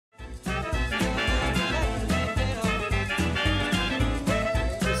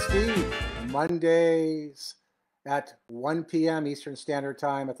Mondays at 1 p.m. Eastern Standard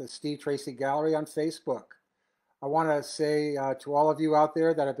Time at the Steve Tracy Gallery on Facebook. I want to say to all of you out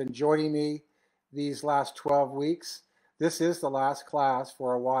there that have been joining me these last 12 weeks, this is the last class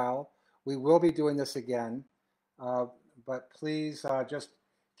for a while. We will be doing this again, but please just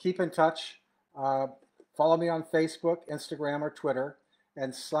keep in touch. Follow me on Facebook, Instagram, or Twitter,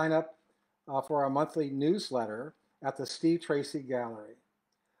 and sign up for our monthly newsletter at the Steve Tracy Gallery.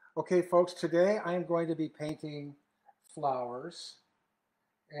 Okay, folks, today I am going to be painting flowers,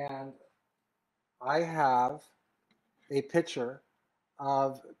 and I have a picture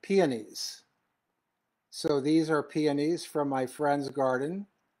of peonies. So these are peonies from my friend's garden,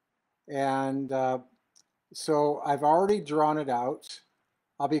 and so I've already drawn it out.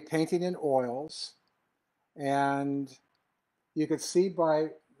 I'll be painting in oils, and you can see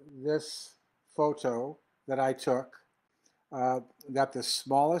by this photo that I took that the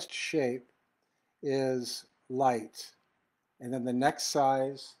smallest shape is light, and then the next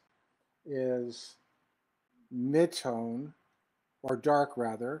size is mid-tone, or dark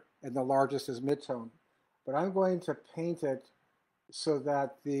rather, and the largest is mid-tone. But I'm going to paint it so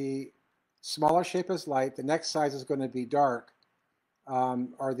that the smaller shape is light, the next size is going to be dark,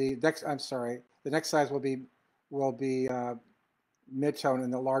 or the next size will be mid-tone,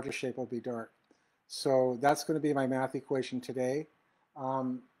 and the larger shape will be dark. So that's going to be my math equation today.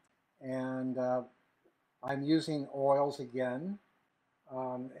 And I'm using oils again,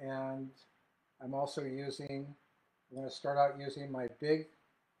 and I'm also I'm going to start out using my big,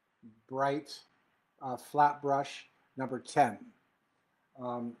 bright, flat brush, number 10.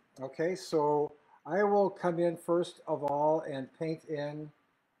 Okay, so I will come in first of all and paint in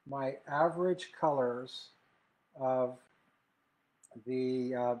my average colors of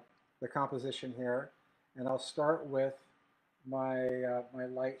the composition here, and I'll start with my my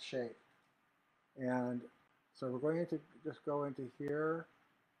light shade. And so we're going to just go into here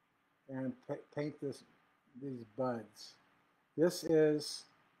and paint these buds. This is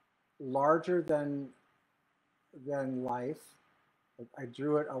larger than life. I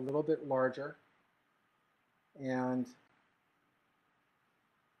drew it a little bit larger, and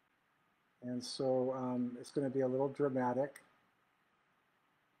so it's going to be a little dramatic.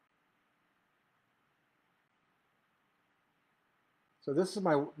 So this is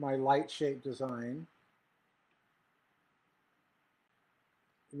my light shape design.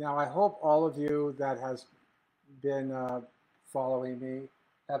 Now I hope all of you that has been following me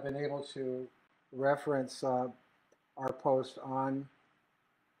have been able to reference our post on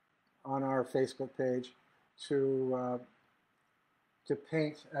our Facebook page to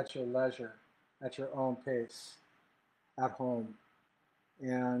paint at your leisure, at your own pace, at home,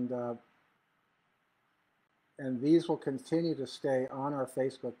 and these will continue to stay on our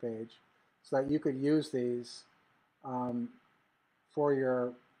Facebook page so that you could use these for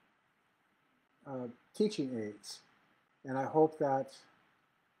your teaching aids. And I hope that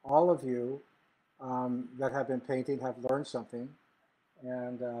all of you that have been painting have learned something,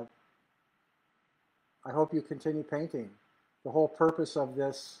 and I hope you continue painting. The whole purpose of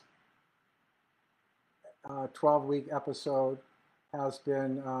this 12-week episode has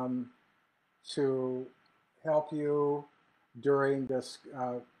been to help you during this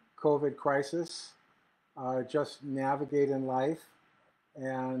COVID crisis, just navigate in life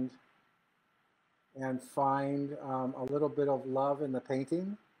and find a little bit of love in the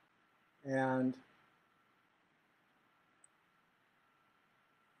painting, and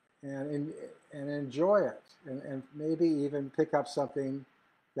enjoy it, and maybe even pick up something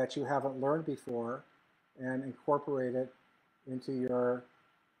that you haven't learned before and incorporate it into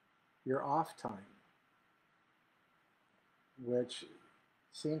your off time, which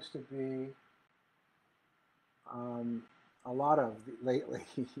seems to be a lot of lately.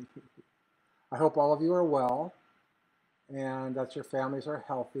 I hope all of you are well, and that your families are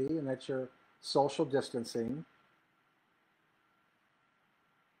healthy, and that you're social distancing.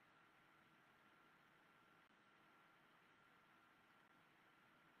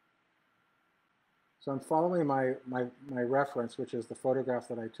 So I'm following my reference, which is the photograph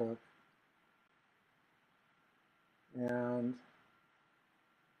that I took. And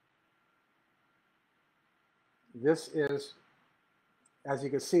this is, as you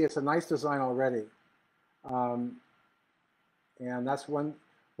can see, it's a nice design already. And that's one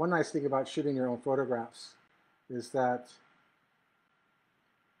nice thing about shooting your own photographs, is that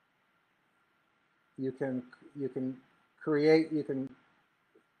you can create,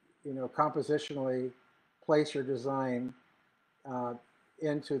 compositionally place your design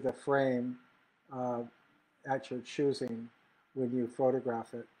into the frame at your choosing when you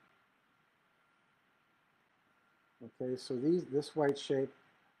photograph it. Okay, so this white shape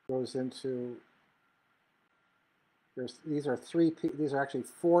goes into, these are these are actually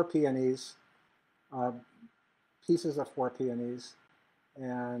 4 peonies, uh, pieces of 4 peonies,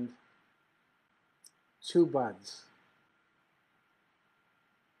 and 2 buds.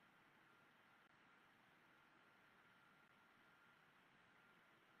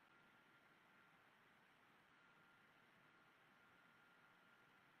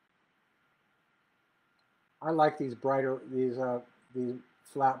 I like these these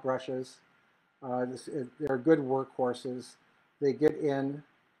flat brushes. They're good workhorses. They get in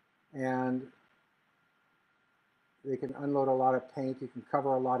and they can unload a lot of paint. You can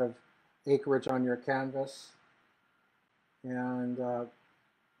cover a lot of acreage on your canvas, and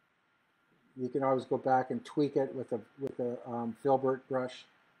you can always go back and tweak it with a filbert brush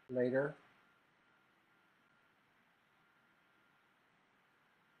later.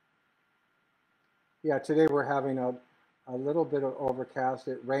 Yeah, today we're having a little bit of overcast.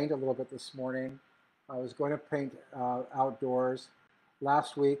 It rained a little bit this morning. I was going to paint outdoors.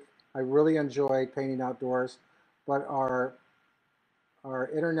 Last week, I really enjoyed painting outdoors, but our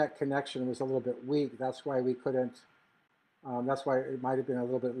internet connection was a little bit weak. That's why we couldn't, that's why it might have been a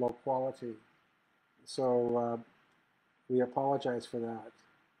little bit low quality. So we apologize for that.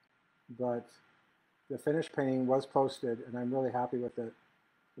 But the finished painting was posted, and I'm really happy with it.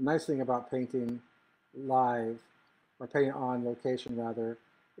 The nice thing about painting live, or painting on location rather,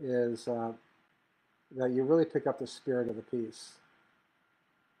 is that you really pick up the spirit of the piece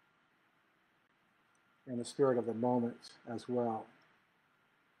and the spirit of the moment as well.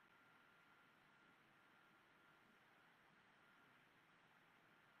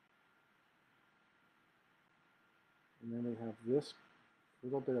 And then we have this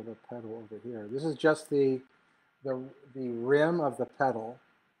little bit of a petal over here. This is just the, the rim of the petal,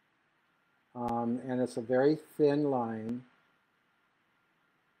 and it's a very thin line,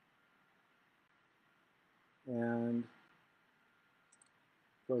 and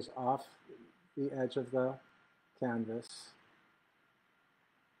goes off the edge of the canvas.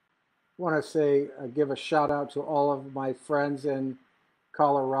 I want to say, give a shout out to all of my friends in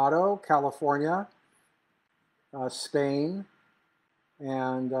Colorado, California, Spain,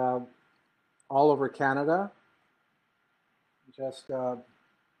 and all over Canada. Just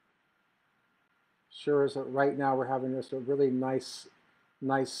sure is that right now we're having just a really nice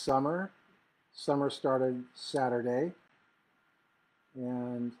summer. Summer started Saturday,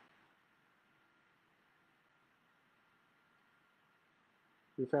 and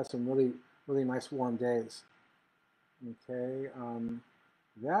we've had some really nice warm days. Okay,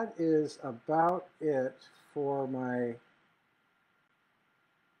 that is about it for my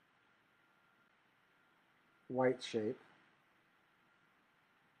white shape.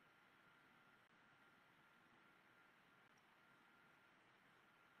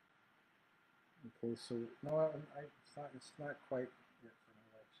 Okay, so no, it's not quite yet for my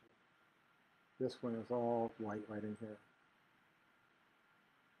white shape. This one is all white right in here.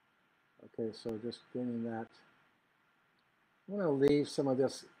 Okay, so just getting that. I'm going to leave some of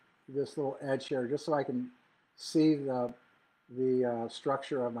this little edge here just so I can see the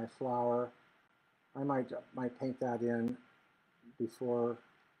structure of my flower. I might paint that in before.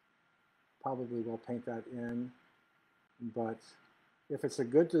 Probably will paint that in, but if it's a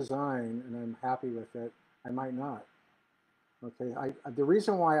good design and I'm happy with it, I might not. Okay, the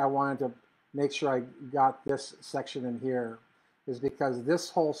reason why I wanted to make sure I got this section in here is because this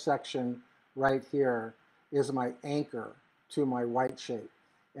whole section right here is my anchor to my white shape.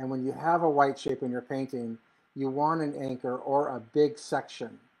 And when you have a white shape in your painting, you want an anchor or a big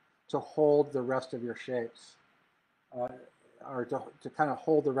section to hold the rest of your shapes, or to kind of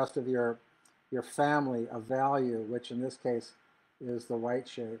hold the rest of your family of value, which in this case is the white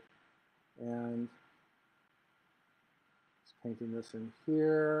shape. And painting this in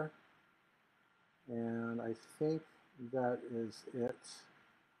here, and I think that is it.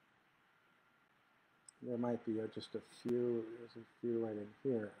 There might be just a few, there's a few right in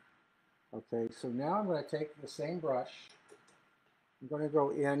here. Okay, so now I'm going to take the same brush. I'm going to go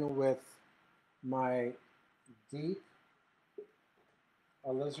in with my deep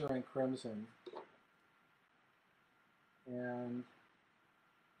alizarin crimson and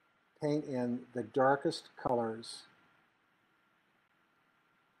paint in the darkest colors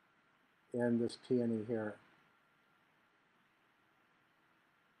in this peony here.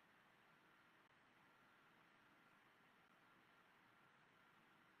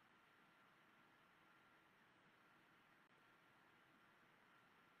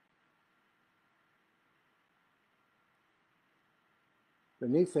 The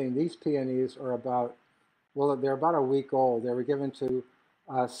neat thing, these peonies are about Well, they're about a week old. They were given to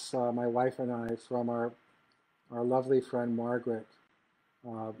us, my wife and I, from our lovely friend Margaret,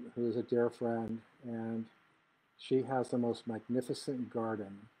 who is a dear friend, and she has the most magnificent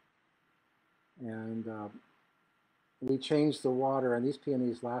garden. And we changed the water, and these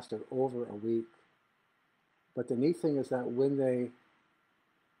peonies lasted over a week. But the neat thing is that when they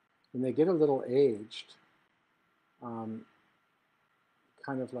get a little aged, um,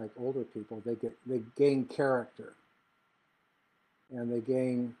 kind of like older people, they gain character, and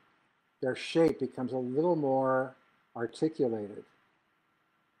their shape becomes a little more articulated,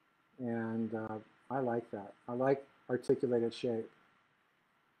 and I like that. I like articulated shape.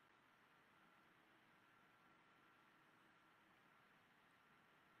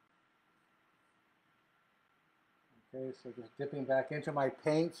 Okay, so just dipping back into my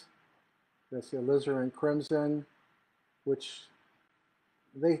paint, that's the alizarin crimson, which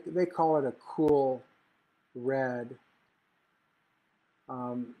they call it a cool red,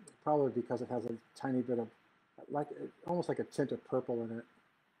 probably because it has a tiny bit of like almost like a tint of purple in it.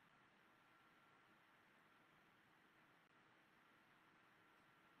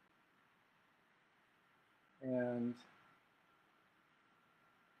 And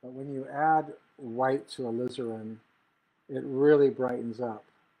but when you add white to alizarin, it really brightens up.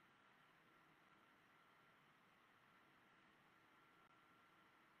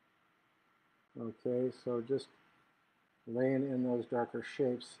 Okay, so just laying in those darker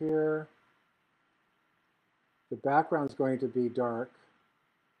shapes here. The background is going to be dark.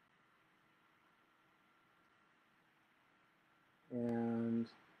 And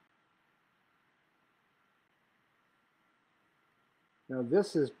now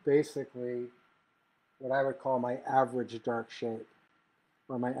this is basically what I would call my average dark shape,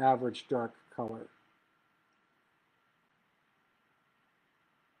 or my average dark color.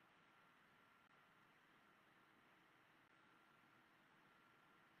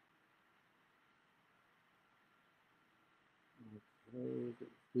 Okay,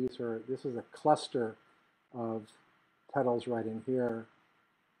 this is a cluster of petals right in here,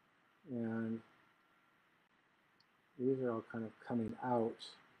 and these are all kind of coming out.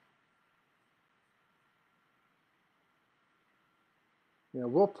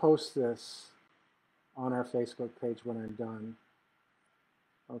 We'll post this on our Facebook page when I'm done.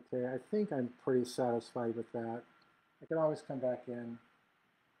 Okay, I think I'm pretty satisfied with that. I can always come back in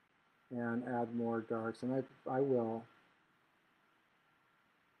and add more darks, and I will.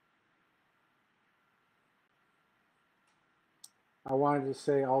 I wanted to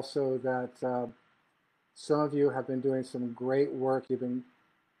say also that some of you have been doing some great work. You've been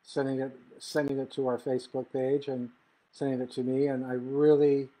sending it to our Facebook page and sending it to me, and I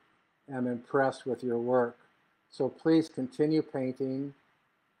really am impressed with your work. So please continue painting,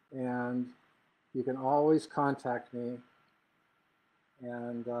 and you can always contact me,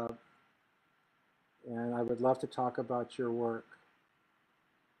 and I would love to talk about your work.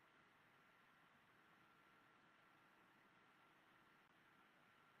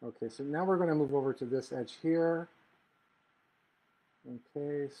 Okay, so now we're going to move over to this edge here.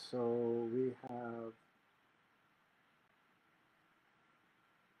 Okay, so we have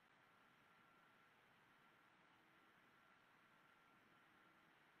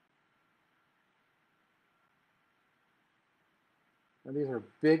and these are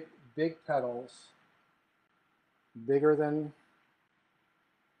big petals, bigger than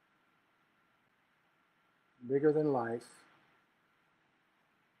life,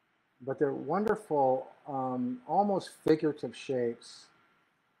 but they're wonderful, almost figurative shapes.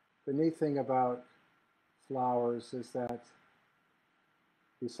 The neat thing about flowers is that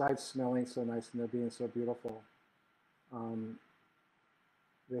besides smelling so nice and they're being so beautiful, um,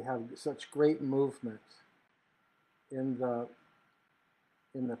 they have such great movement in the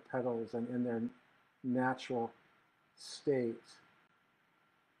petals and in their natural state.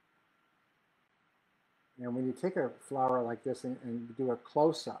 And when you take a flower like this and do a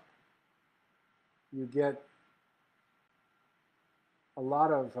close-up, you get a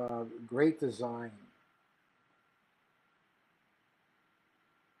lot of great design.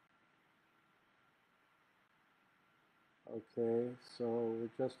 Okay, so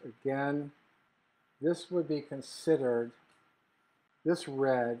just again, this would be considered, this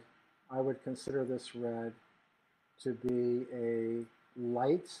red, I would consider this red to be a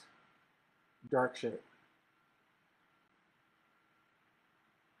light dark shade.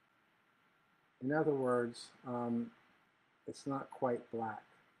 In other words, it's not quite black,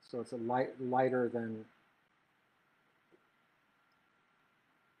 so it's a lighter than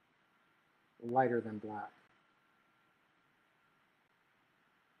black.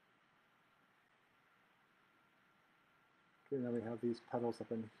 And then we have these petals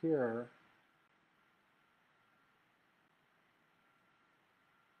up in here.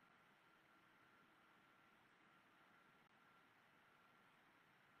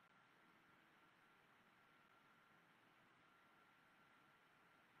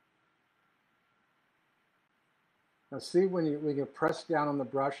 Now see when you press down on the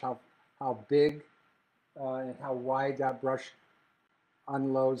brush how big and how wide that brush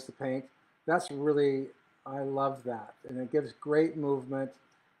unloads the paint. That's really, I love that. And it gives great movement.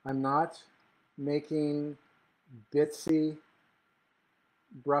 I'm not making bitsy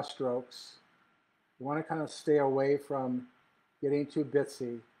brush strokes. You want to kind of stay away from getting too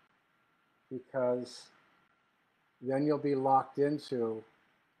bitsy because then you'll be locked into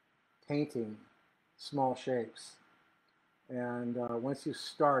painting small shapes. And once you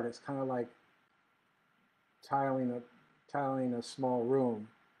start, it's kind of like tiling a small room.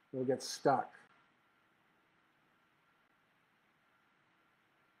 You'll get stuck.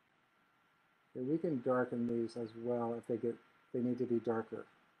 Okay, we can darken these as well if they need to be darker.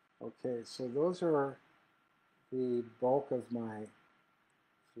 Okay, so those are the bulk of my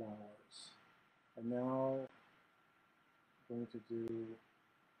flowers. And now I'm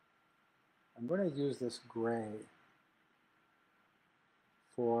going to use this gray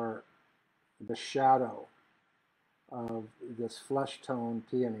for the shadow of this flesh tone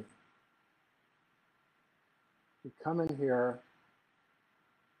peony. You come in here.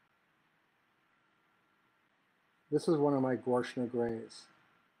 This is one of my Gorshner grays.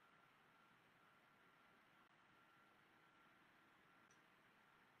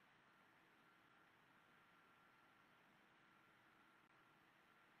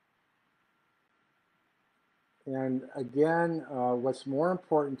 And again, what's more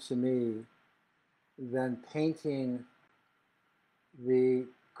important to me than painting the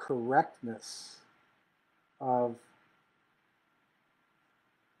correctness of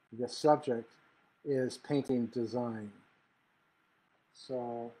the subject is painting design.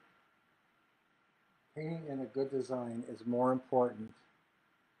 So painting in a good design is more important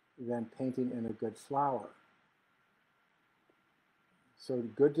than painting in a good flower. So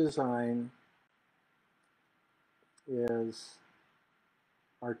good design is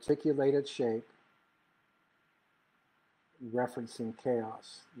articulated shape referencing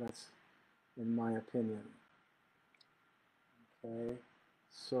chaos. That's in my opinion. Okay,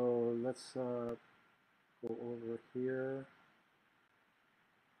 so let's go over here.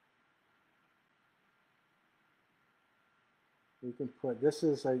 We can put, this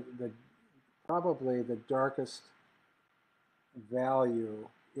is probably the darkest value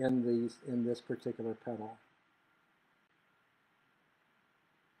in this particular petal.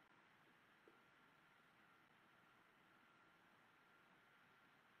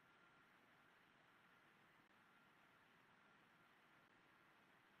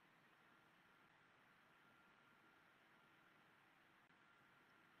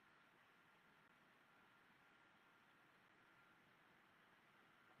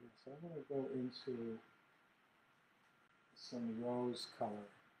 So I'm going to go into some rose color.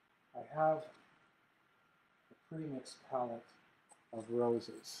 I have a pre-mixed palette of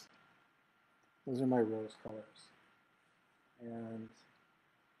roses. Those are my rose colors. And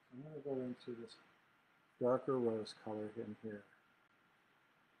I'm going to go into this darker rose color in here.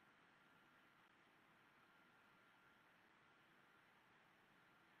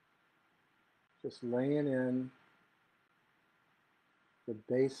 Just laying in the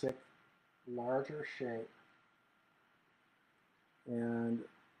basic larger shape, and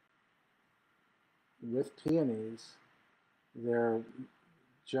with peonies, they're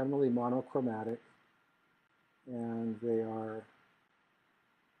generally monochromatic, and they are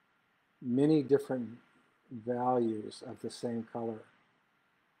many different values of the same color.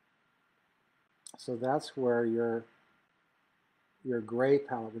 So that's where your gray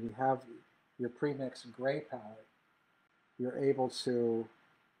palette, when you have your pre-mixed gray palette, you're able to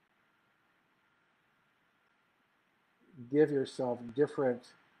give yourself different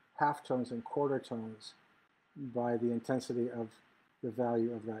halftones and quarter tones by the intensity of the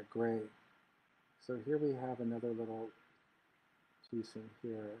value of that gray. So here we have another little piece in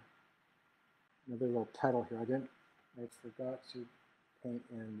here, another little petal here. I forgot to paint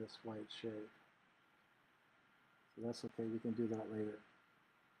in this white shade. So that's okay, we can do that later.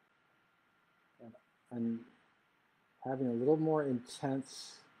 And I'm having a little more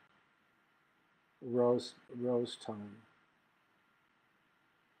intense rose tone.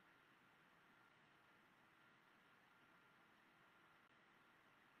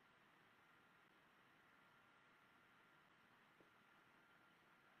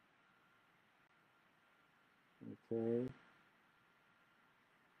 Okay,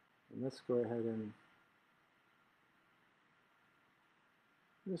 let's go ahead and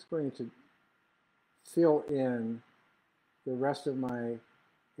I'm just going to fill in the rest of my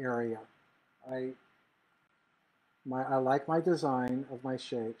area. I like my design of my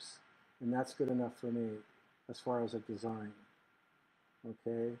shapes, and that's good enough for me as far as a design.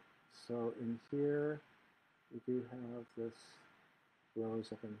 Okay, so in here, we do have this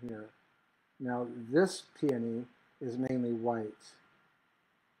rose up in here. Now this peony is mainly white.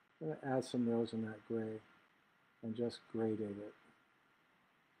 I'm going to add some rose in that gray and just gradate it.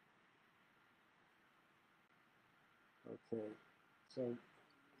 Okay, so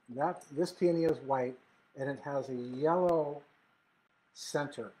this peony is white and it has a yellow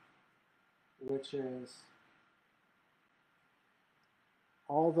center, which is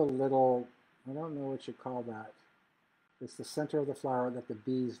all the little, I don't know what you call that. It's the center of the flower that the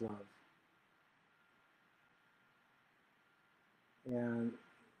bees love. And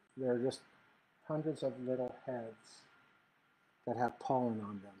there are just hundreds of little heads that have pollen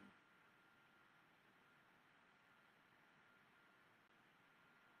on them.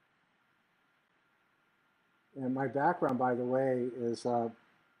 And my background, by the way, is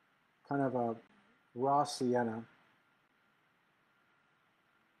kind of a raw sienna.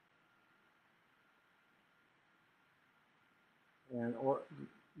 And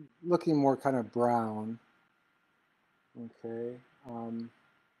looking more kind of brown. Okay.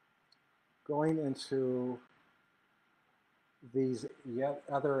 Going into these yet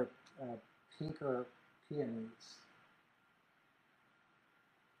other pinker peonies.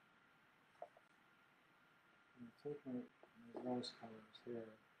 Take my rose colors here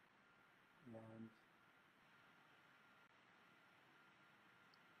and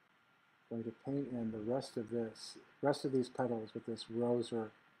going to paint in the rest of these petals with this rose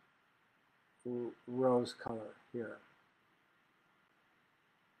color here.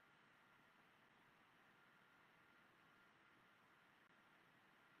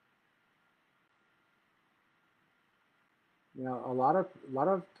 Now, a lot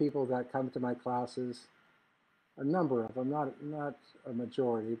of people that come to my classes, a number of them, not a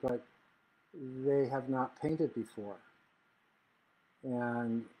majority, but they have not painted before.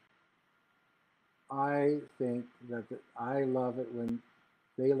 And I think that I love it when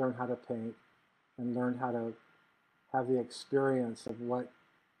they learn how to paint and learn how to have the experience of what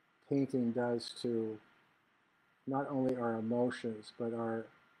painting does to not only our emotions, but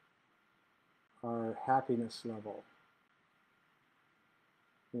our happiness level.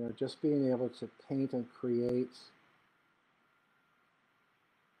 You know, just being able to paint and create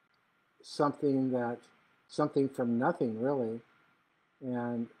something from nothing, really,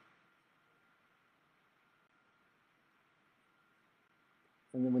 and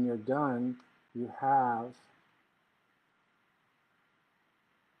then when you're done, you have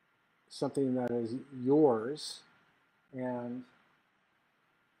something that is yours and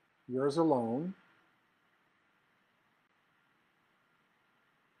yours alone.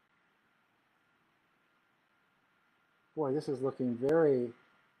 Boy, this is looking very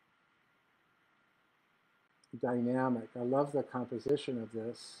dynamic. I love the composition of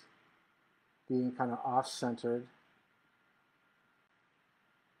this being kind of off-centered.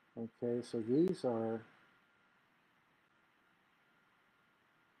 Okay, so these are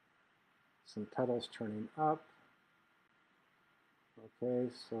some petals turning up. Okay,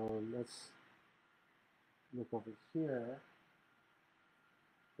 so let's look over here.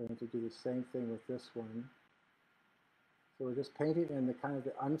 We're going to do the same thing with this one. So we're just painting in the kind of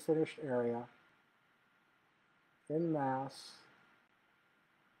the unfinished area en masse.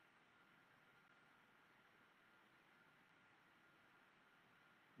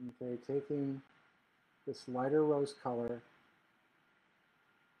 Okay, taking this lighter rose color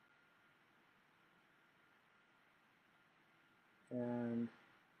and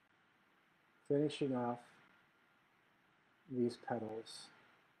finishing off these petals.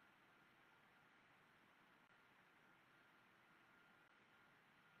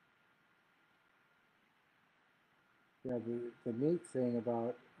 Yeah, the neat thing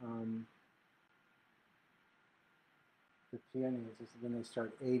about the peonies is when they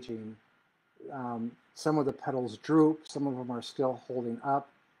start aging, some of the petals droop, some of them are still holding up,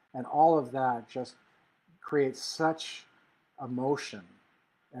 and all of that just creates such emotion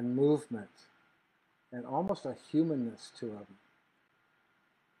and movement and almost a humanness to them.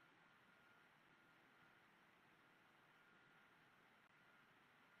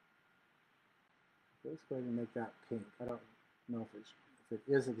 Let's go ahead and make that pink. I don't know if it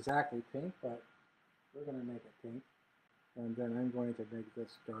is exactly pink, but we're going to make it pink. And then I'm going to make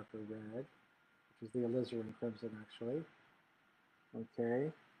this darker red, which is the alizarin crimson, actually.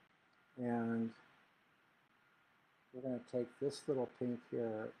 Okay. And we're going to take this little pink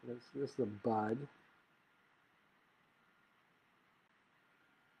here. This is the bud.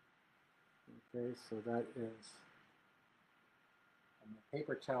 Okay, so that is a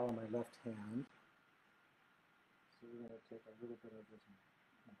paper towel in my left hand. So we're going to take a little bit of this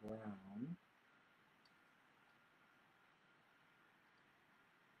brown.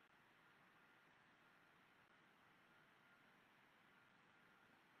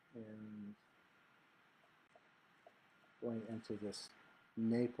 And going into this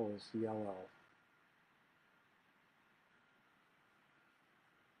Naples yellow.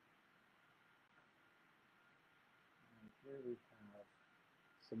 And here we have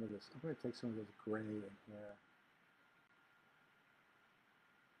some of this. I'm going to take some of this gray in here.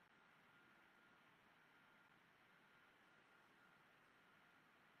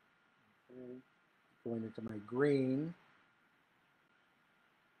 Okay. Going into my green.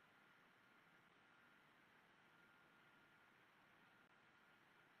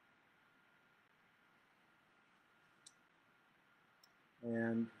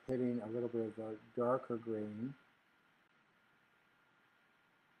 And hitting a little bit of the darker green.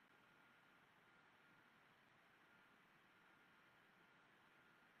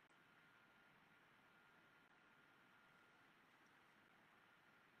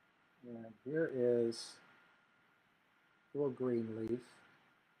 And here is a little green leaf.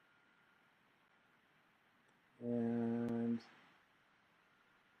 And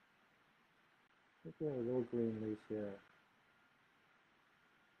I think we have a little green leaf here.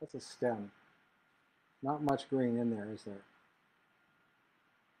 That's a stem. Not much green in there, is there?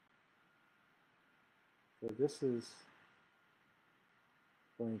 So this is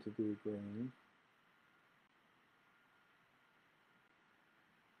going to be green.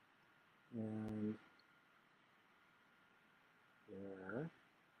 And there.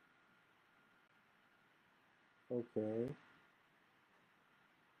 Okay.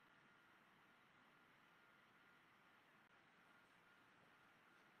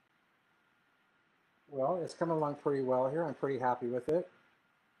 Well, it's coming along pretty well here. I'm pretty happy with it.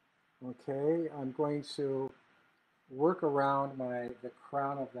 Okay, I'm going to work around the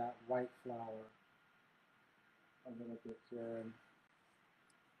crown of that white flower a little bit here and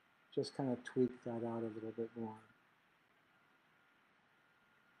just kind of tweak that out a little bit more.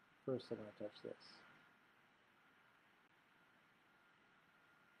 First, I'm going to touch this.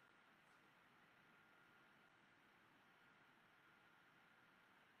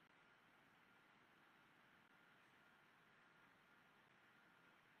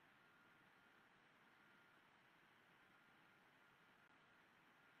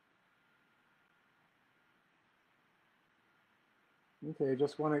 Okay,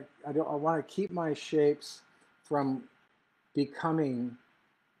 I want to keep my shapes from becoming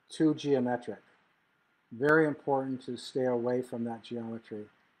too geometric. Very important to stay away from that geometry.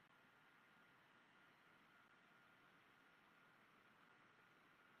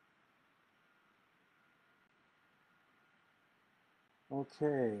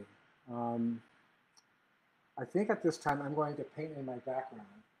 Okay, I think at this time I'm going to paint in my background.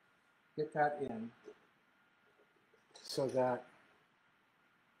 Get that in so that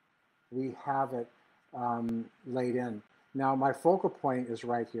we have it laid in. Now my focal point is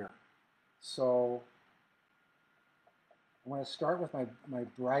right here. So I'm going to start with my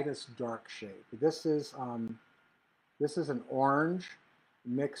brightest dark shade. This is an orange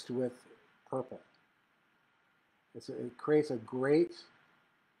mixed with purple. It creates a great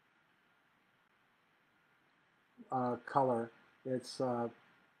color. It's a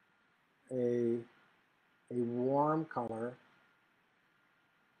warm color.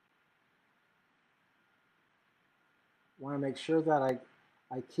 I want to make sure that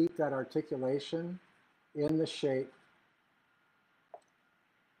I keep that articulation in the shape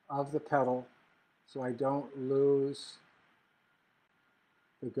of the petal so I don't lose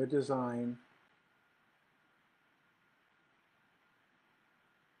the good design.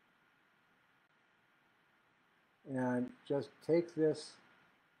 And just take this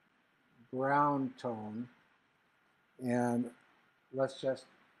brown tone and let's just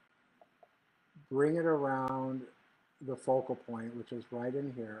bring it around the focal point, which is right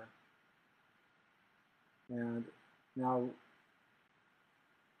in here. And now,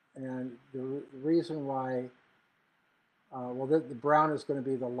 and the reason why, well, the brown is going to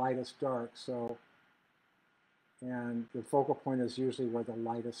be the lightest dark, so, and the focal point is usually where the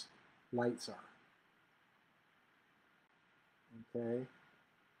lightest lights are. Okay.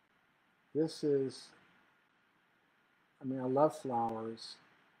 This is, I mean, I love flowers.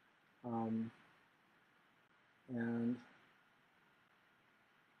 And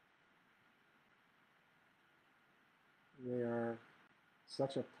They are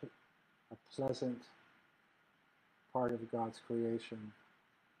such a pleasant part of God's creation.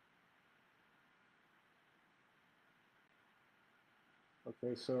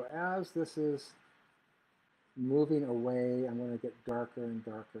 Okay, so as this is moving away, I'm going to get darker and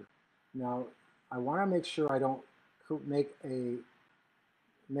darker. Now, I want to make sure I don't make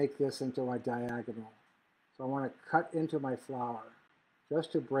this into a diagonal. So I want to cut into my flower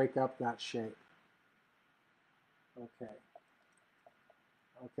just to break up that shape. Okay.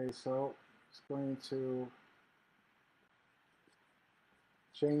 Okay, so it's going to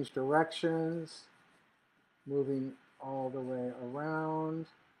change directions, moving all the way around.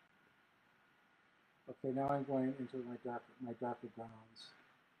 Okay, now I'm going into my darker browns.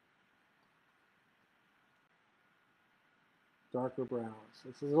 Darker browns.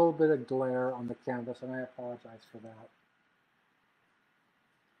 It's a little bit of glare on the canvas, and I apologize for that.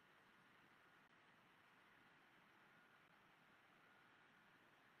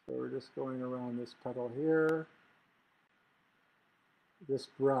 So we're just going around this petal here. This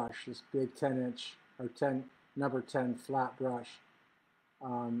brush, this big 10-inch or number 10 flat brush,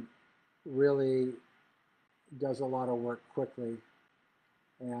 really does a lot of work quickly,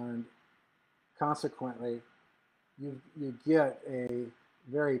 and consequently, you get a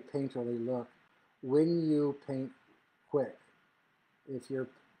very painterly look when you paint quick. If you're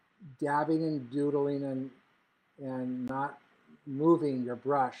dabbing and doodling and not moving your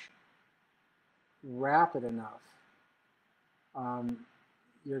brush rapid enough,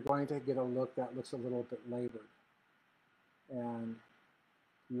 you're going to get a look that looks a little bit labored. And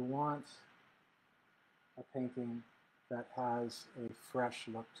you want a painting that has a fresh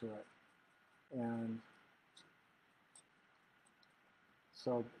look to it. And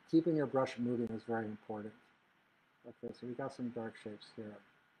so keeping your brush moving is very important. Okay, so we got some dark shapes here.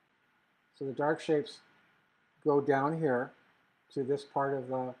 So the dark shapes go down here to this part of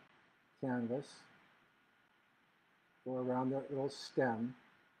the canvas, go around the little stem.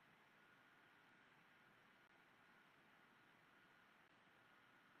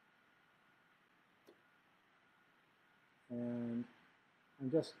 And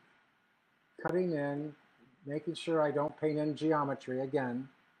I'm just cutting in, making sure I don't paint in geometry again.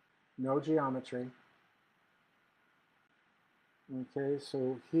 No geometry. Okay,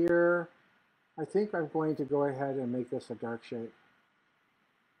 so here, I think I'm going to go ahead and make this a dark shape.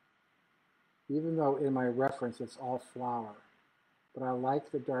 Even though in my reference it's all flower, but I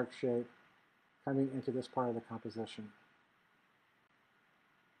like the dark shape coming into this part of the composition.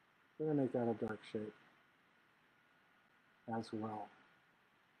 I'm going to make that a dark shape as well.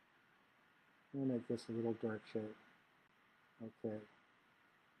 I'm going to make this a little dark shape. Okay.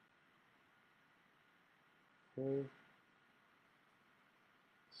 Okay.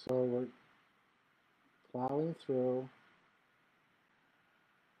 So we're plowing through.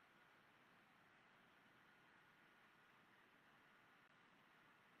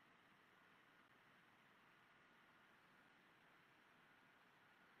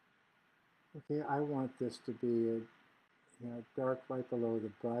 Okay, I want this to be dark right below the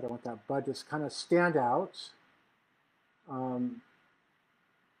bud. I want that bud to kind of stand out.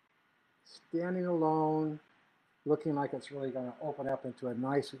 Standing alone, looking like it's really going to open up into a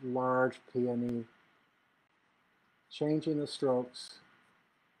nice large peony. Changing the strokes,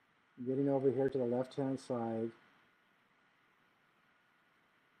 getting over here to the left-hand side.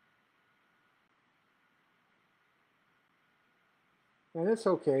 And it's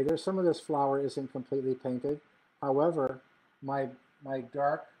okay, there's some of this flower isn't completely painted. However, my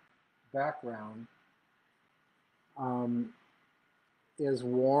dark background is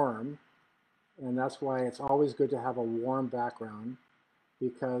warm, and that's why it's always good to have a warm background,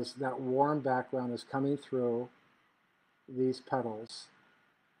 because that warm background is coming through these petals,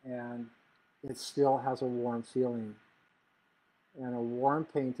 and it still has a warm feeling. And a warm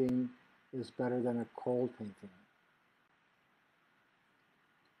painting is better than a cold painting.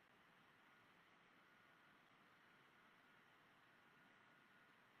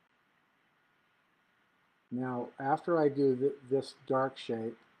 Now, after I do this dark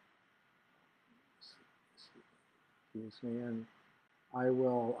shape, excuse me, and I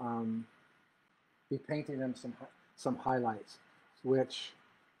will be painting them some highlights, which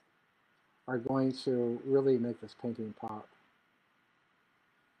are going to really make this painting pop.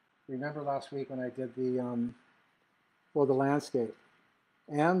 Remember last week when I did the landscape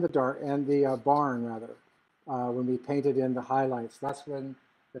and the barn rather, when we painted in the highlights. That's when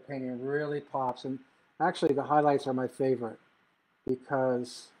the painting really pops. And actually, the highlights are my favorite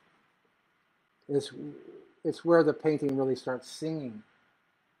because it's where the painting really starts singing.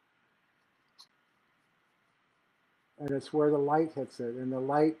 and it's where the light hits it. And the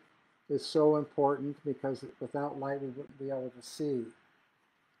light is so important because without light, we wouldn't be able to see.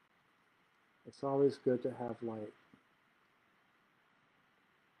 It's always good to have light.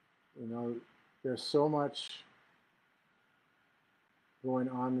 You know, there's so much going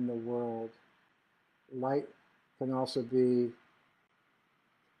on in the world. Light can also be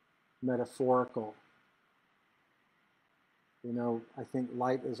metaphorical. You know, I think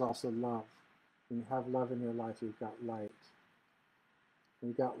light is also love. When you have love in your life, you've got light. When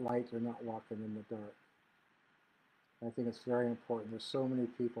you've got light, you're not walking in the dark. I think it's very important. There's so many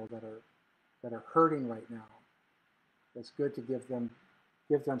people that are hurting right now. It's good to give them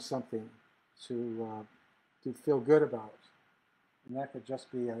something to feel good about. And that could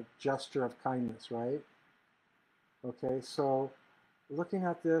just be a gesture of kindness, right? Okay, so looking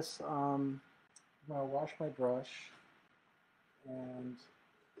at this, I'm going to wash my brush, and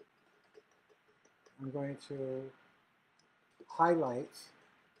I'm going to highlight.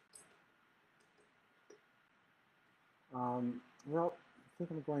 Well, I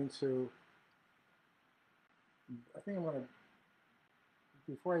think I'm going to,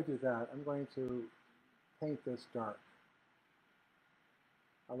 before I do that, I'm going to paint this dark.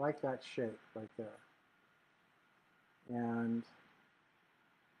 I like that shape right there. And,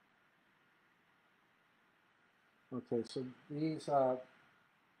 okay, so these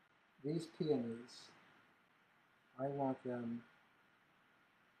peonies, I want them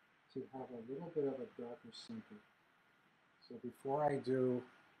to have a little bit of a darker center. So before I do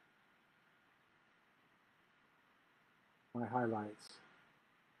my highlights,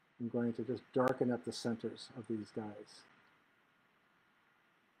 I'm going to just darken up the centers of these guys.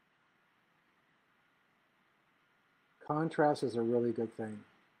 Contrast is a really good thing.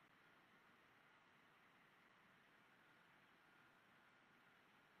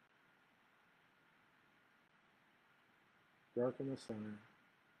 Darken the center.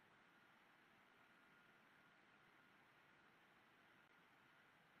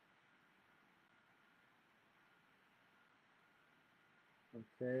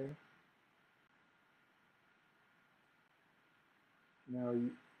 Okay. Now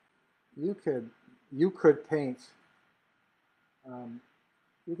you could paint.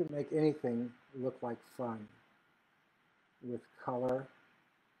 You could make anything look like fun with color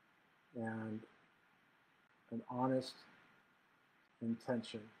and an honest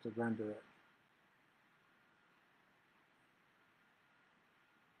intention to render it.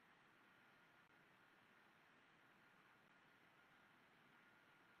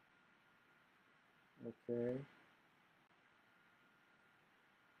 Okay.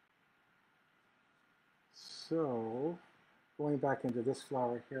 So going back into this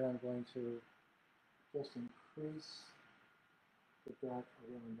flower here, I'm going to just increase the dark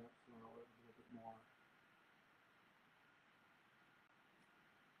around that flower a little bit more.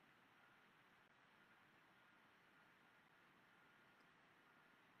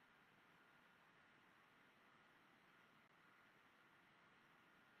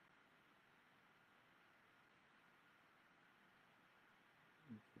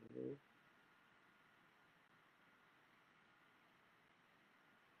 Okay.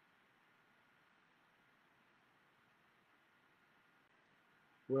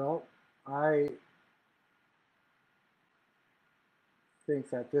 Well, I think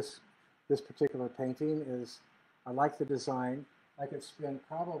that this particular painting is, I like the design. I could spend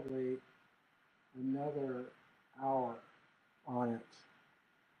probably another hour on it,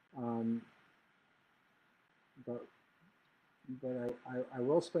 but I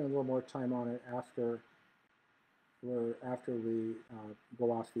will spend a little more time on it after we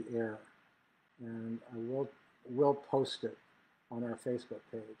go off the air, and I will post it on our Facebook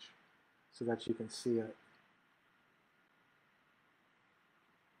page so that you can see it.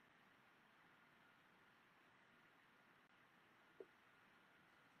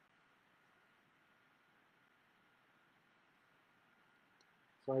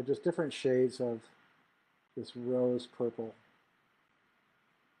 So I have just different shades of this rose purple.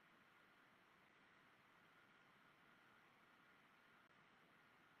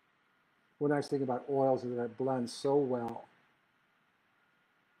 One nice thing about oils is that it blends so well.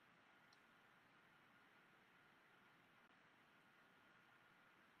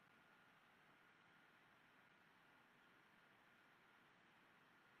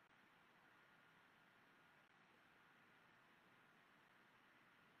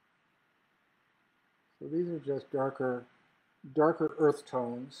 So these are just darker earth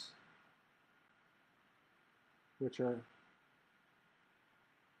tones, which are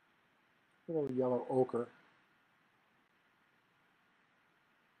a little yellow ochre.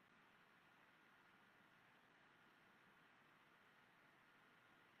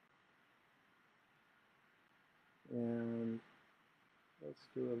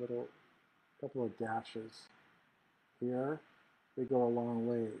 Let's do a little, couple of dashes here. They go a long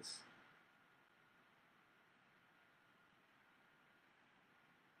ways.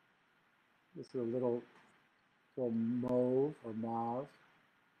 This is a little mauve or mauve.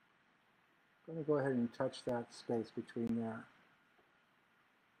 I'm going to go ahead and touch that space between there.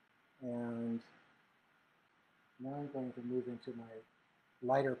 And now I'm going to move into my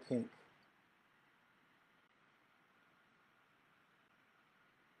lighter pink.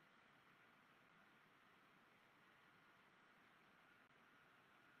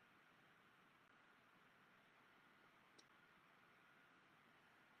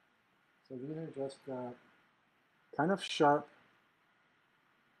 So these are just kind of sharp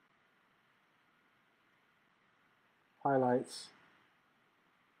highlights.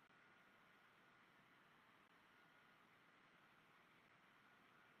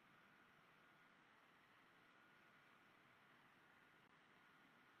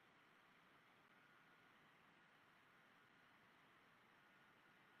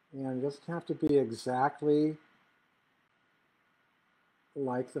 And it doesn't have to be exactly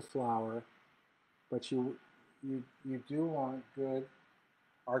like the flower, but you do want good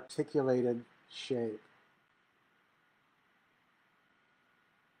articulated shape.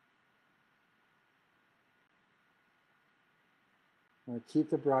 Keep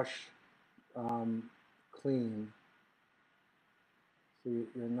the brush clean, so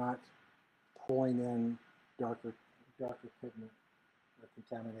you're not pulling in darker pigment or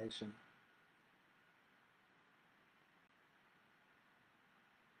contamination.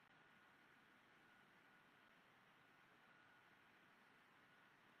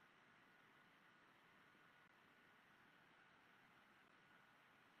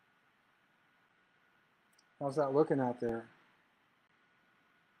 How's that looking out there?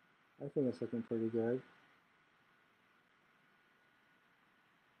 I think it's looking pretty good.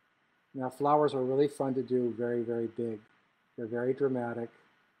 Now flowers are really fun to do very, very big. They're very dramatic,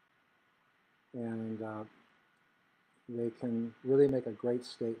 and they can really make a great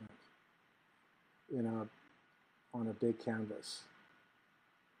statement on a big canvas.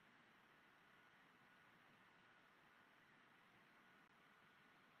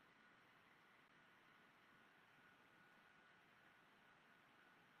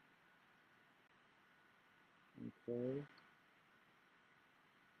 Okay.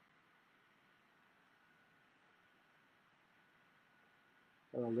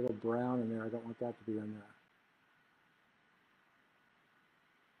 Got a little brown in there. I don't want that to be in there.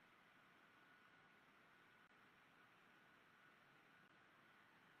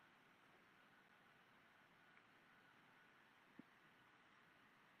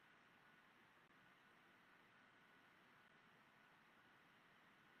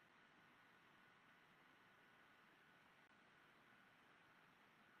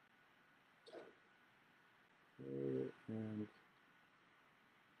 Okay, and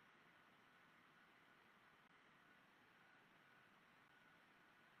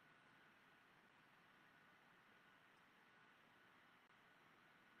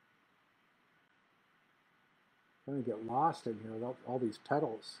I'm going to get lost in here without all these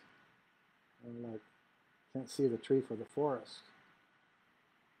petals. I'm like, can't see the tree for the forest.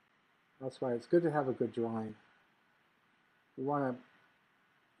 That's why it's good to have a good drawing. You want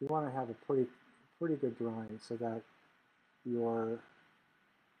to have a pretty good drawing so that you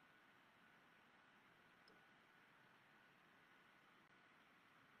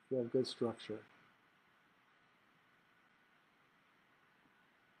have good structure.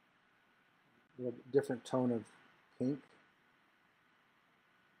 A little different tone of pink.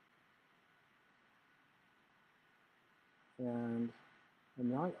 And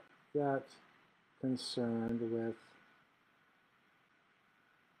I'm not that concerned with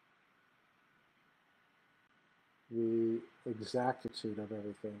the exactitude of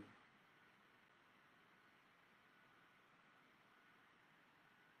everything.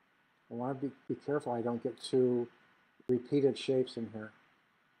 I want to be careful I don't get too repeated shapes in here.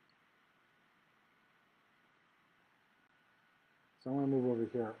 So I want to move over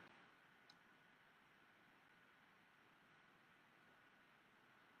here.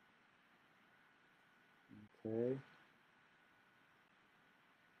 Okay.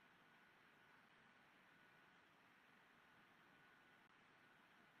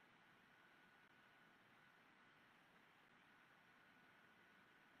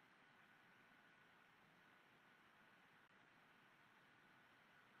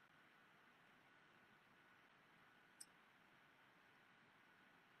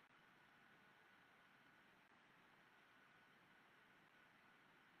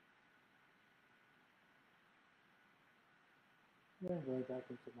 Yeah, going back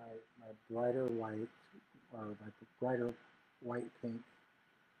into my brighter white, or my brighter white paint.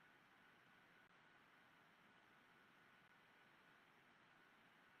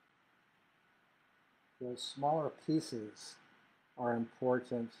 Those smaller pieces are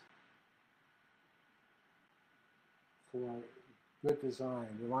important for good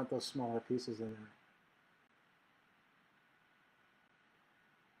design. You want those smaller pieces in there.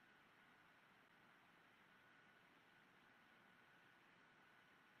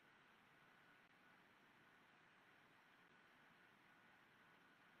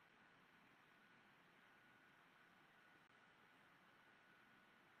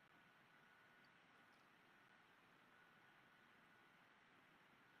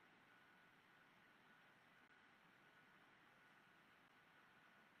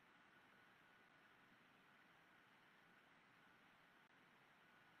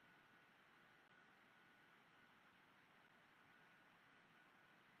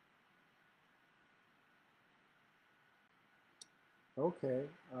 Okay,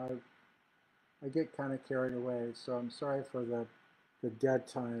 I get kind of carried away, so I'm sorry for the dead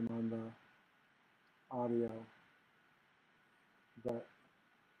time on the audio, but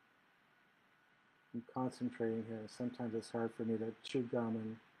I'm concentrating here. Sometimes it's hard for me to chew gum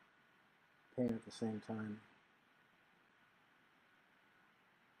and paint at the same time.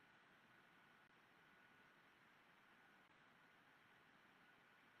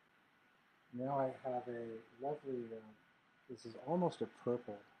 Now I have a lovely, this is almost a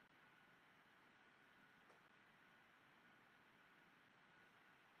purple.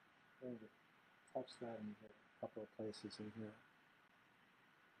 I'm going to touch that in a couple of places in here.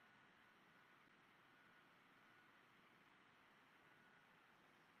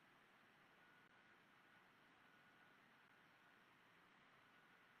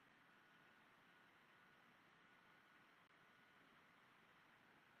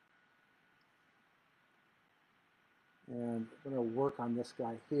 And I'm going to work on this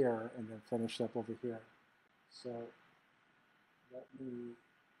guy here and then finish up over here. So let me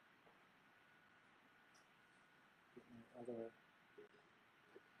get my other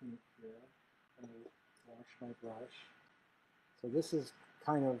paint here. I'm going to wash my brush. So this is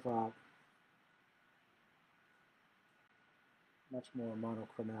kind of much more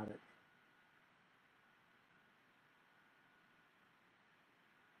monochromatic.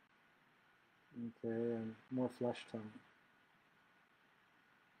 Okay, and more flesh tone.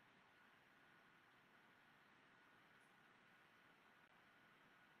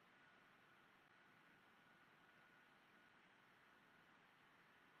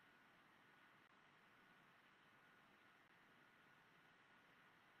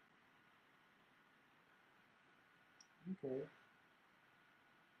 Okay,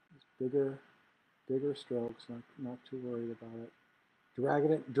 just bigger strokes, not too worried about it.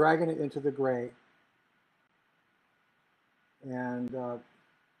 Dragging it into the gray, and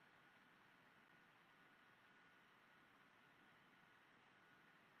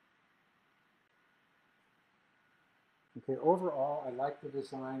okay. Overall, I like the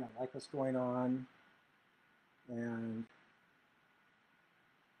design. I like what's going on, and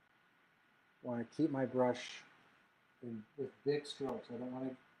want to keep my brush with big strokes. I don't want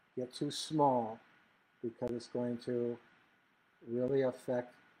to get too small because it's going to really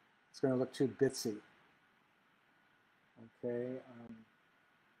affect. It's going to look too bitsy. Okay.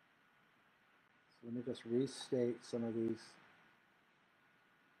 So let me just restate some of these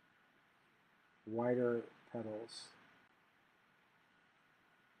wider petals.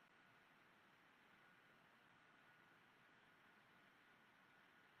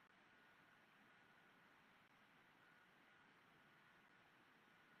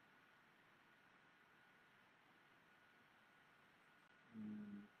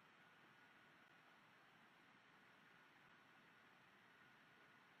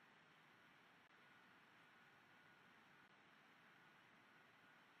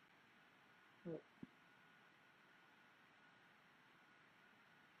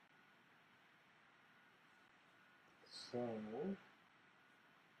 So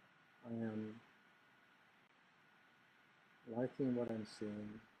I am liking what I'm seeing.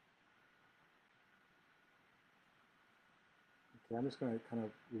 Okay, I'm just going to kind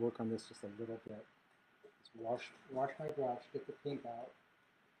of work on this just a little bit. Just wash my brush, get the pink out,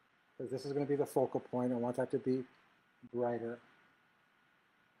 because this is going to be the focal point. I want that to be brighter.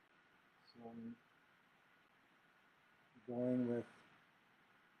 So I'm going with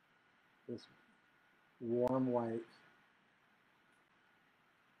this warm white.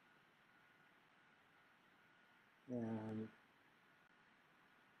 And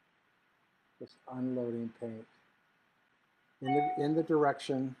just unloading paint. in the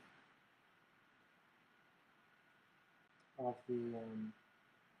direction of the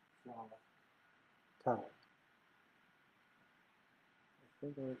flower petal. I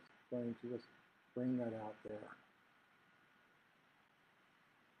think I'm going to just bring that out there.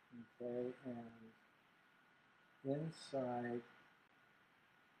 Okay, and inside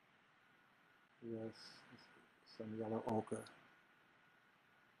this some yellow ochre.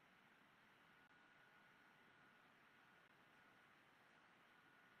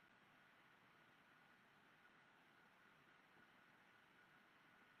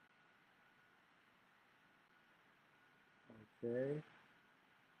 Okay.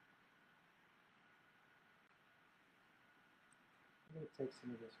 I'm going to take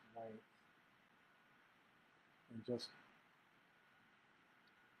some of this white and just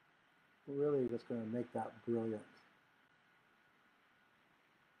really just going to make that brilliant.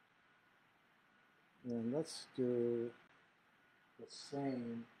 And let's do the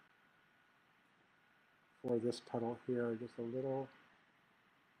same for this petal here, just a little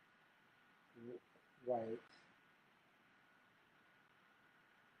white.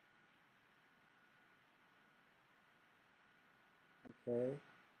 Okay.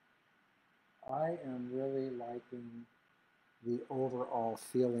 I am really liking the overall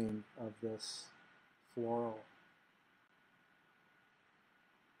feeling of this floral.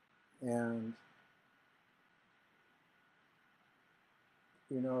 And,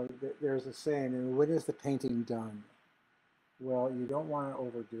 you know, there's a saying, and when is the painting done? Well, you don't want to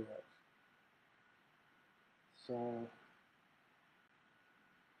overdo it. So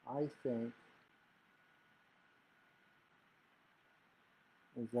I think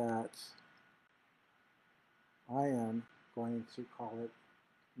that I am going to call it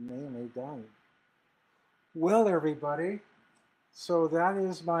mainly done. Well, everybody, so that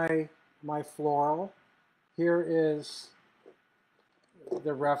is my floral. Here is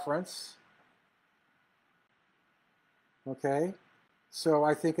the reference. Okay, so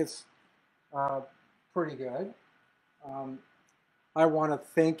I think it's pretty good. I want to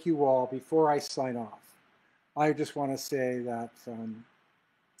thank you all before I sign off. I just want to say that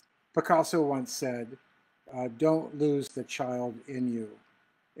Picasso once said, don't lose the child in you.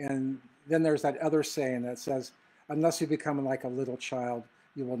 And then there's that other saying that says, unless you become like a little child,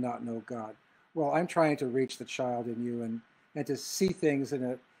 you will not know God. Well, I'm trying to reach the child in you and to see things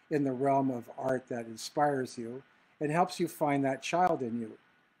in the realm of art that inspires you and helps you find that child in you,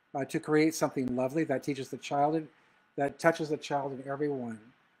 to create something lovely that teaches the child, that touches the child in everyone.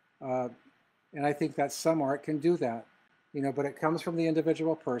 And I think that some art can do that, you know, but it comes from the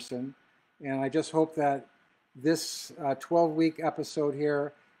individual person. And I just hope that this 12-week episode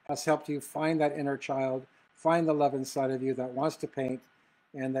here has helped you find that inner child, find the love inside of you that wants to paint,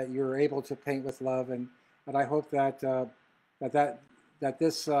 and that you're able to paint with love. And I hope that that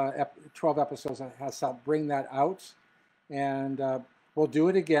this 12 episodes has helped bring that out. And we'll do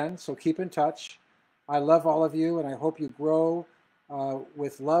it again, so keep in touch. I love all of you, and I hope you grow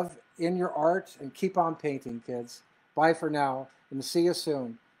with love in your art, and keep on painting, kids. Bye for now, and see you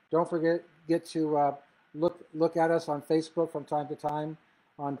soon. Don't forget to look at us on Facebook from time to time,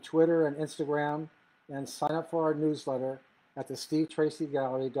 on Twitter and Instagram, and sign up for our newsletter at the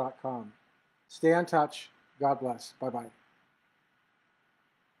SteveTracyGallery.com. Stay in touch. God bless. Bye-bye.